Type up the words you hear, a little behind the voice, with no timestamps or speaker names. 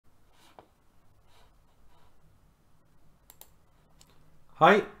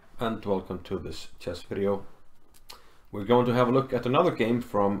Hi and welcome to this chess video. We're going to have a look at another game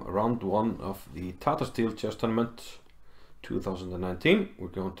from round 1 of the Tata Steel Chess Tournament 2019. We're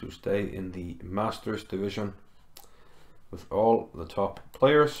going to stay in the Masters division with all the top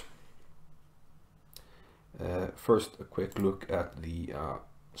players. First, a quick look at the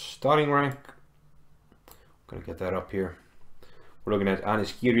starting rank. I'm going to get that up here. We're looking at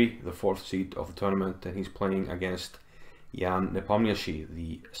Anish Giri, the 4th seed of the tournament, and he's playing against Nepomniachtchi,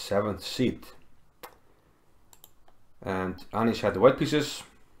 the 7th seed. And Anish had the white pieces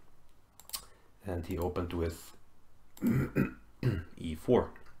and he opened with e4.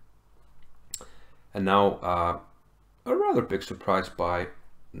 And now a rather big surprise by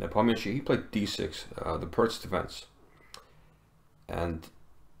Nepomniachtchi. He played d6, the Pirc defense. And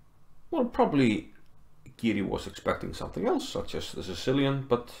well, probably Giri was expecting something else, such as the Sicilian,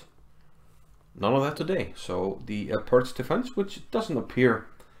 but none of that today. So the Pirc defense, which doesn't appear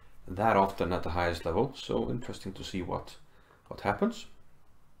that often at the highest level, so interesting to see what happens.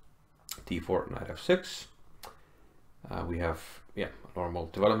 d4, knight f6. We have a normal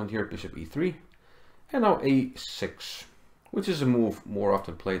development here, bishop e3, and now a6, which is a move more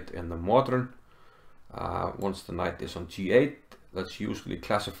often played in the modern. Once the knight is on g8, that's usually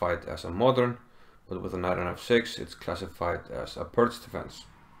classified as a modern, but with a knight on f6, it's classified as a Pirc defense.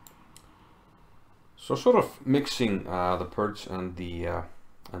 So sort of mixing the Pirc and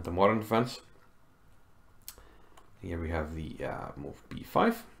the modern defense. Here we have the move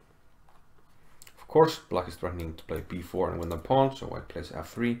b5. Of course, black is threatening to play b4 and win the pawn, so white plays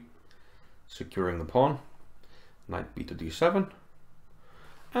f3, securing the pawn. Knight b to d7,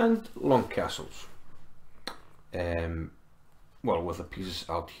 and long castles. Well, with the pieces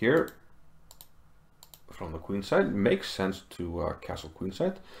out here from the queen side, it makes sense to castle queen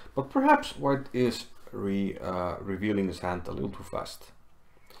side, but perhaps white is revealing his hand a little too fast.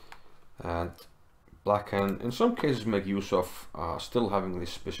 And black can in some cases make use of still having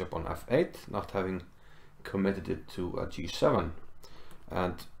this bishop on f8, not having committed it to a g7.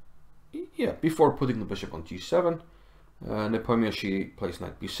 And yeah, before putting the bishop on g7, Nepomniachtchi plays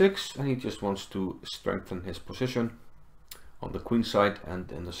knight b6, and he just wants to strengthen his position on the queen side and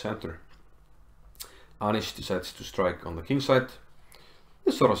in the center. Anish decides to strike on the king side.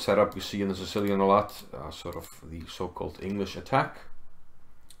 This sort of setup you see in the Sicilian a lot, sort of the so-called English attack.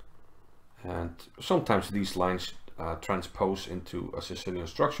 And sometimes these lines transpose into a Sicilian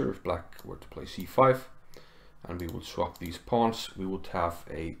structure. If black were to play c5 and we would swap these pawns, we would have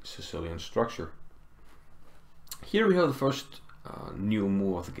a Sicilian structure. Here we have the first new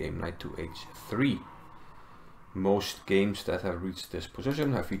move of the game, knight to h3. Most games that have reached this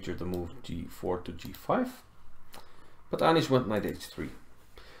position have featured the move g4 to g5, but Anish went knight h3.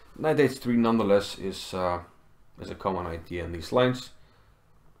 Knight h3 nonetheless is a common idea in these lines.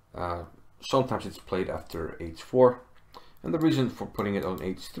 Sometimes it's played after h4, and the reason for putting it on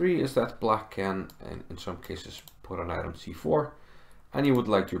h3 is that black can, in some cases, put a knight on c4, and you would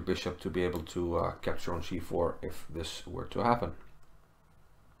like your bishop to be able to capture on c4 if this were to happen.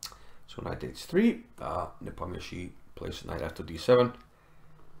 So knight h3, Nepomniachtchi plays knight after d7,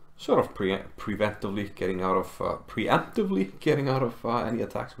 sort of preemptively getting out of any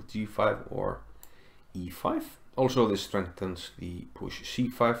attacks with g5 or e5. Also, this strengthens the push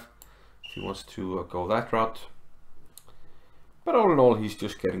c5 if he wants to go that route. But all in all, he's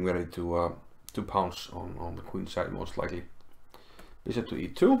just getting ready to pounce on the queen side, most likely. Bishop to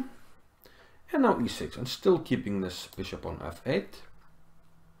e2, and now e6, and still keeping this bishop on f8.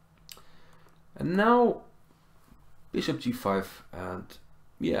 And now bishop g5, and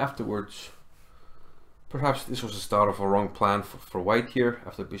yeah, afterwards perhaps this was the start of a wrong plan for white here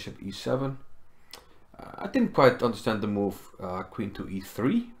after bishop e7. I didn't quite understand the move queen to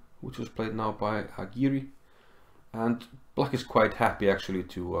e3, which was played now by Giri, and black is quite happy actually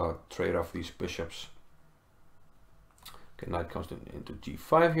to trade off these bishops. Okay, knight comes into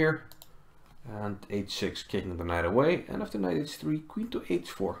g5 here, and h6 kicking the knight away, and after knight h3, queen to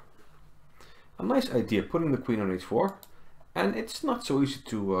h4. A nice idea, putting the queen on h4, and it's not so easy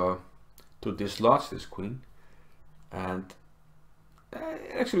to dislodge this queen, and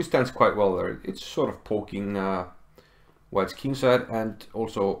it actually stands quite well there. It's sort of poking white's king side, and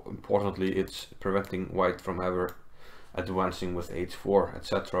also importantly, it's preventing white from ever advancing with h4,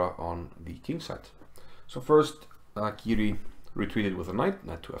 etc. on the king side. So first, Giri retreated with a knight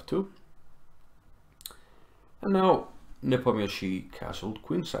to f2, and now Nepomniachtchi castled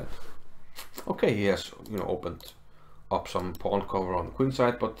queenside. Okay, he has opened up some pawn cover on the queen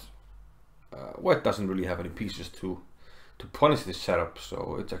side, but white doesn't really have any pieces to punish this setup,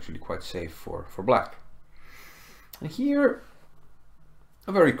 so it's actually quite safe for black. And here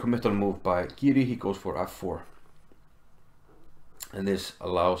a very committal move by Giri. He goes for f4. And this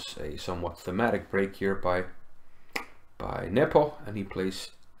allows a somewhat thematic break here by Nepo, and he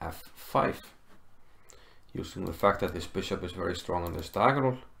plays f5. Using the fact that his bishop is very strong on this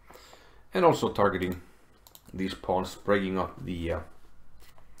diagonal, and also targeting these pawns, breaking up the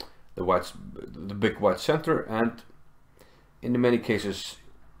big white center. And in many cases,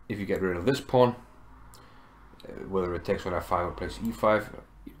 if you get rid of this pawn, whether it takes on f5 or plays e5,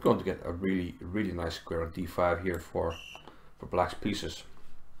 you're going to get a really nice square on d5 here for black's pieces.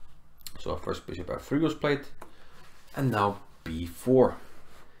 So first bishop f3 was played, and now b4.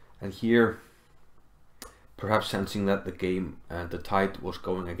 And here, perhaps sensing that the game and the tide was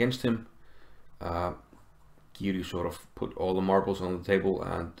going against him, Giri sort of put all the marbles on the table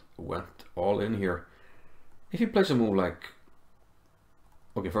and went all in here. If he plays a move like,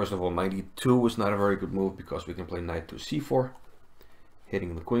 okay, first of all, knight e2 is not a very good move because we can play knight to c4,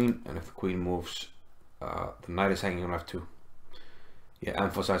 hitting the queen, and if the queen moves, the knight is hanging on f2. Yeah,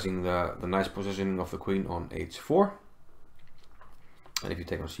 emphasizing the nice positioning of the queen on h4. And if you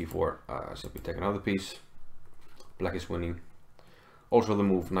take on c4, simply take another piece. Black is winning. Also the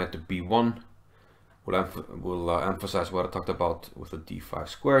move knight to b1 will emphasize what I talked about with the d5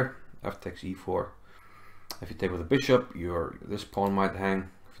 square. F takes e4. If you take with a bishop, this pawn might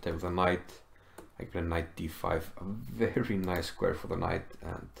hang. If you take with a knight, I get a knight d5, a very nice square for the knight.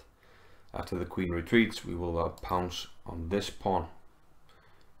 And after the queen retreats, we will pounce on this pawn.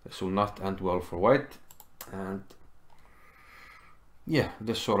 This will not end well for white, and yeah,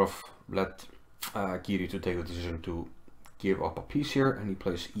 this sort of led Giri to take the decision to give up a piece here, and he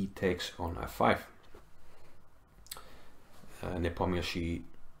plays e takes on f5. Nepomniachtchi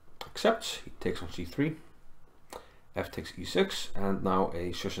accepts, he takes on c3, f takes e6, and now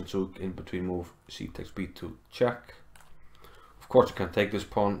a Schuschenzug in between move, c takes b2 check. Of course you can take this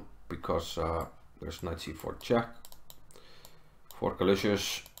pawn because there's knight c4 check. For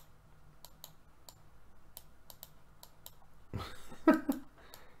Kalicious.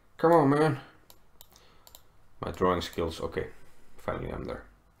 Come on, man. My drawing skills, okay. Finally I'm there.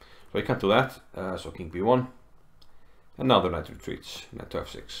 So you can't do that, so king b1. And now the knight retreats, knight to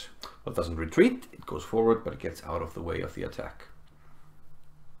f6. Well, it doesn't retreat, it goes forward, but it gets out of the way of the attack.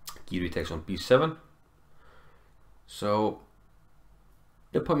 Giri takes on b7. So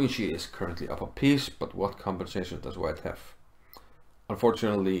Nepomniachtchi is currently up a piece, but what compensation does white have?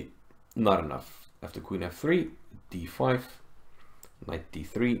 Unfortunately, not enough. After queen f3, d5, knight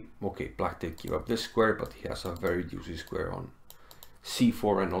d3. Okay, black did give up this square, but he has a very juicy square on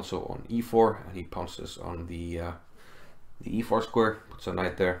c4 and also on e4, and he pounces on the e4 square, puts a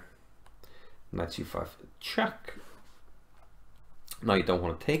knight there. Knight c5 check. Now you don't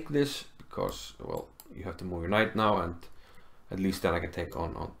want to take this because, well, you have to move your knight now, and at least then I can take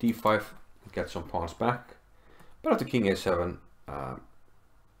on d5 and get some pawns back. But after king a7,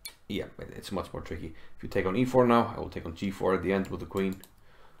 yeah, it's much more tricky. If you take on e4 now, I will take on g4 at the end with the queen.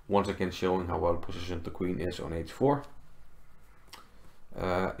 Once again showing how well positioned the queen is on h4.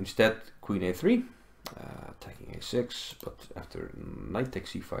 Instead, queen a3, attacking a6, but after knight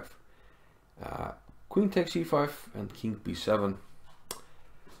takes c5, queen takes e5 and king b7.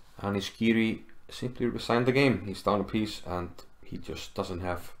 Anish Giri simply resigned the game. He's down a piece and he just doesn't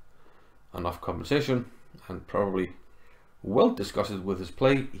have enough compensation, and probably well disgusted with his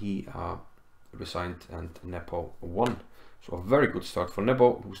play, he resigned and Nepo won. So a very good start for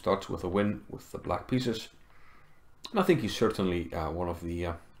Nepo, who starts with a win with the black pieces. And I think he's certainly one of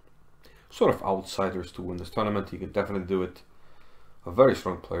the sort of outsiders to win this tournament. He can definitely do it. A very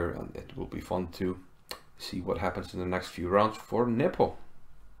strong player, and it will be fun to see what happens in the next few rounds for Nepo.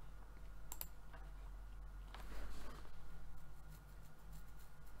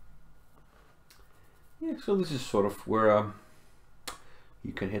 Yeah, so this is sort of where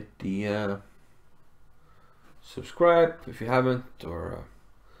you can hit the subscribe if you haven't, or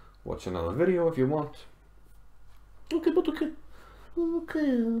watch another video if you want. Okay, but okay,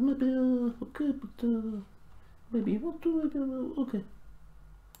 maybe maybe you want to, maybe okay,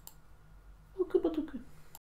 but okay.